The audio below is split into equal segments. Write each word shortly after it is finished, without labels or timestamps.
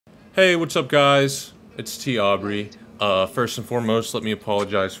Hey, what's up guys? It's T.Aubrey. First and foremost, let me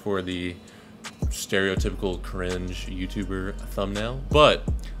apologize for the stereotypical cringe YouTuber thumbnail, but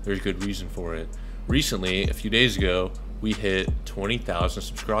there's good reason for it. Recently, a few days ago, we hit 20,000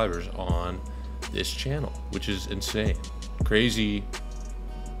 subscribers on this channel, which is insane. Crazy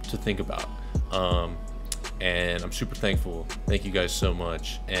to think about. And I'm super thankful. Thank you guys so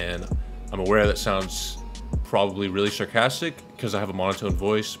much. And I'm aware that sounds probably really sarcastic because I have a monotone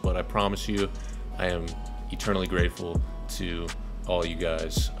voice, but I promise you I am eternally grateful to all you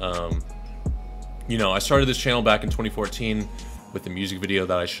guys. You know, I started this channel back in 2014 with a music video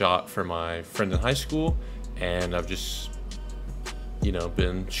that I shot for my friend in high school, and I've just, you know,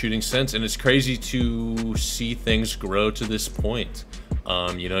 been shooting since, and it's crazy to see things grow to this point.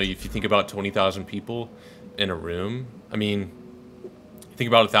 You know, if you think about 20,000 people in a room, I mean, think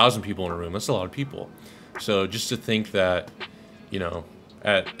about 1,000 people in a room, that's a lot of people. So just to think that, you know,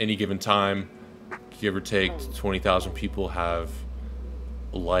 at any given time, give or take, 20,000 people have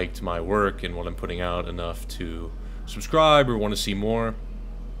liked my work and what I'm putting out enough to subscribe or want to see more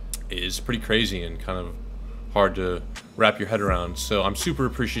is pretty crazy and kind of hard to wrap your head around. So I'm super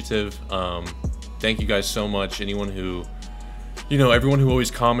appreciative. Thank you guys so much. Anyone who, you know, everyone who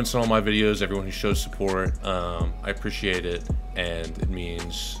always comments on all my videos, everyone who shows support, I appreciate it, and it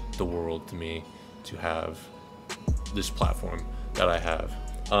means the world to me to have this platform that I have.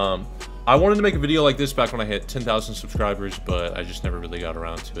 I wanted to make a video like this back when I hit 10,000 subscribers, but I just never really got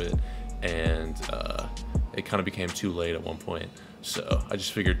around to it, and it kind of became too late at one point. So I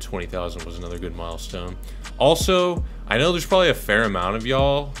just figured 20,000 was another good milestone. Also, I know there's probably a fair amount of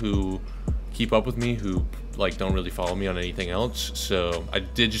y'all who keep up with me who like don't really follow me on anything else, so I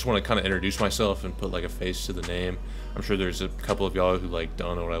did just want to kind of introduce myself and put like a face to the name. I'm sure there's a couple of y'all who like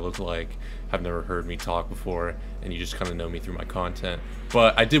don't know what I look like, have never heard me talk before, and you just kind of know me through my content.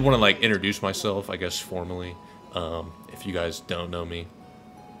 But I did want to like introduce myself, I guess, formally. If you guys don't know me,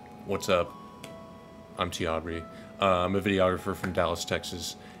 what's up? I'm T.Aubrey. I'm a videographer from Dallas,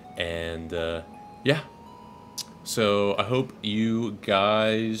 Texas, and yeah. So I hope you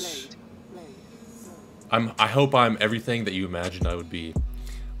guys, I hope I'm everything that you imagined I would be.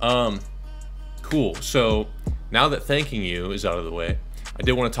 Cool. So now that thanking you is out of the way, I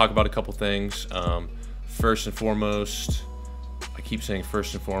did want to talk about a couple things. First and foremost, I keep saying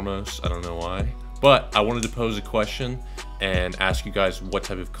first and foremost, I don't know why, but I wanted to pose a question and ask you guys what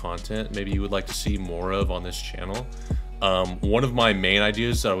type of content maybe you would like to see more of on this channel. One of my main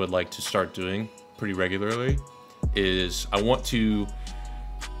ideas that I would like to start doing pretty regularly is I want to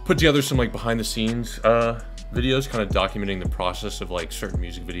put together some like behind the scenes videos, kind of documenting the process of like certain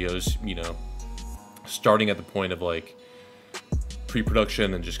music videos, you know, starting at the point of like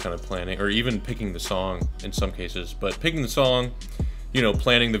pre-production and just kind of planning, or even picking the song in some cases, but picking the song, you know,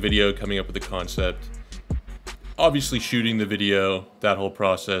 planning the video, coming up with the concept, obviously shooting the video, that whole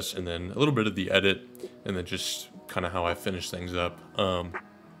process, and then a little bit of the edit, and then just kind of how I finish things up. I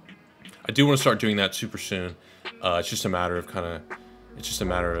do want to start doing that super soon. It's just a matter of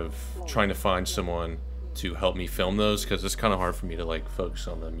trying to find someone to help me film those, because it's kind of hard for me to like focus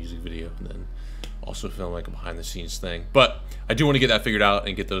on the music video and then also film like a behind the scenes thing. But I do want to get that figured out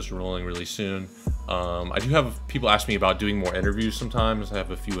and get those rolling really soon. I do have people ask me about doing more interviews sometimes. I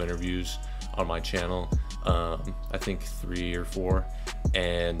have a few interviews on my channel, I think 3 or 4,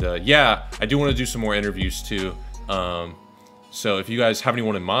 and yeah, I do want to do some more interviews too. So if you guys have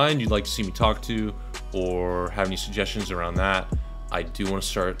anyone in mind you'd like to see me talk to, or have any suggestions around that, I do want to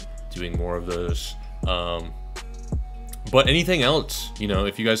start doing more of those. But anything else, you know,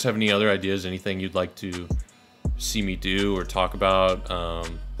 if you guys have any other ideas, anything you'd like to see me do or talk about,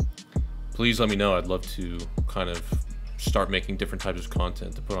 please let me know. I'd love to kind of start making different types of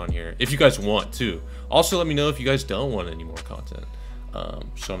content to put on here, if you guys want to. Also, let me know if you guys don't want any more content,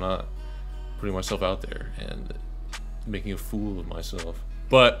 so I'm not putting myself out there and making a fool of myself.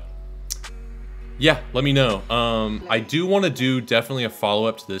 But yeah, let me know. I do want to do definitely a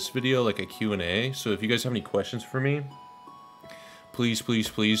follow-up to this video, like a Q&A. So if you guys have any questions for me, please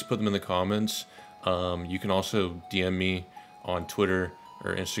put them in the comments. You can also DM me on Twitter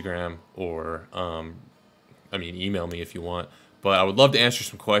or Instagram, or I mean, email me if you want. But I would love to answer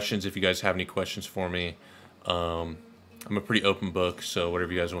some questions if you guys have any questions for me. I'm a pretty open book, so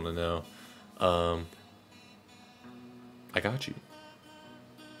whatever you guys want to know, I got you.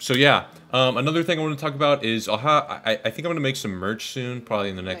 So yeah, another thing I want to talk about is I think I'm going to make some merch soon, probably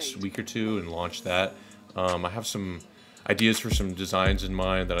in the next week or two, and launch that. I have some ideas for some designs in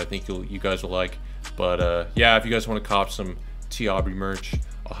mind that I think you guys will like. But yeah, if you guys want to cop some T.Aubrey merch,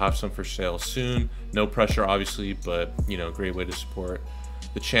 I'll have some for sale soon. No pressure, obviously, but you know, great way to support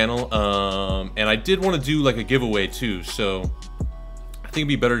the channel. And I did want to do like a giveaway too, so I think it'd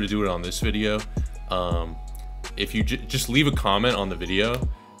be better to do it on this video. If you just leave a comment on the video,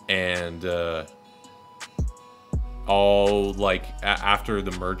 and I'll like after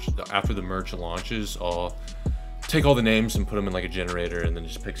the merch launches, I'll take all the names and put them in like a generator, and then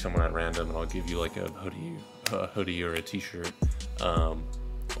just pick someone at random, and I'll give you like a hoodie or a t-shirt,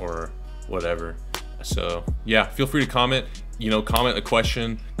 or whatever. So yeah, feel free to comment, you know, comment a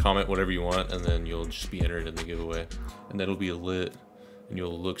question, comment whatever you want, and then you'll just be entered in the giveaway, and that'll be lit, and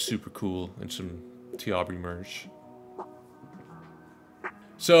you'll look super cool in some T.Aubrey merch.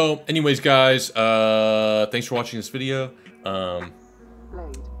 So anyways, guys, thanks for watching this video.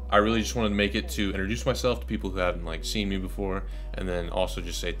 I really just wanted to make it to introduce myself to people who haven't like seen me before, and then also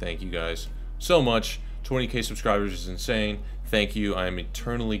just say thank you guys so much. 20K subscribers is insane. Thank you. I am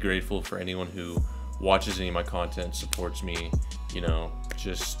eternally grateful for anyone who watches any of my content, supports me, you know,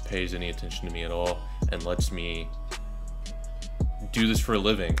 just pays any attention to me at all, and lets me do this for a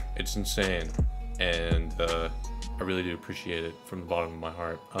living. It's insane, and I really do appreciate it from the bottom of my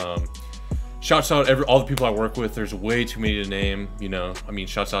heart. Shouts out all the people I work with. There's way too many to name, you know. I mean,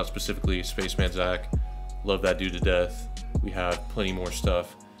 shouts out specifically SpaceMan Zack. Love that dude to death. We have plenty more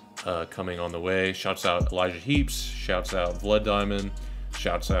stuff coming on the way. Shouts out Heaps. Shouts out Vlud Diamond.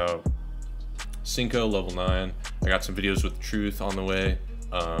 Shouts out Cinco, level 9. I got some videos with Truth on the way.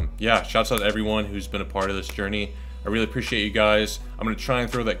 Yeah, shouts out to everyone who's been a part of this journey. I really appreciate you guys. I'm gonna try and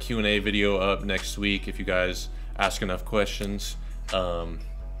throw that Q&A video up next week if you guys ask enough questions.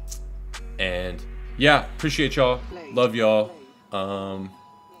 And yeah, appreciate y'all. Love y'all. I'm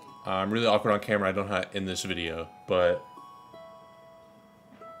really awkward on camera. I don't have in this video, but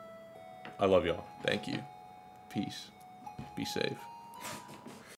I love y'all. Thank you. Peace. Be safe.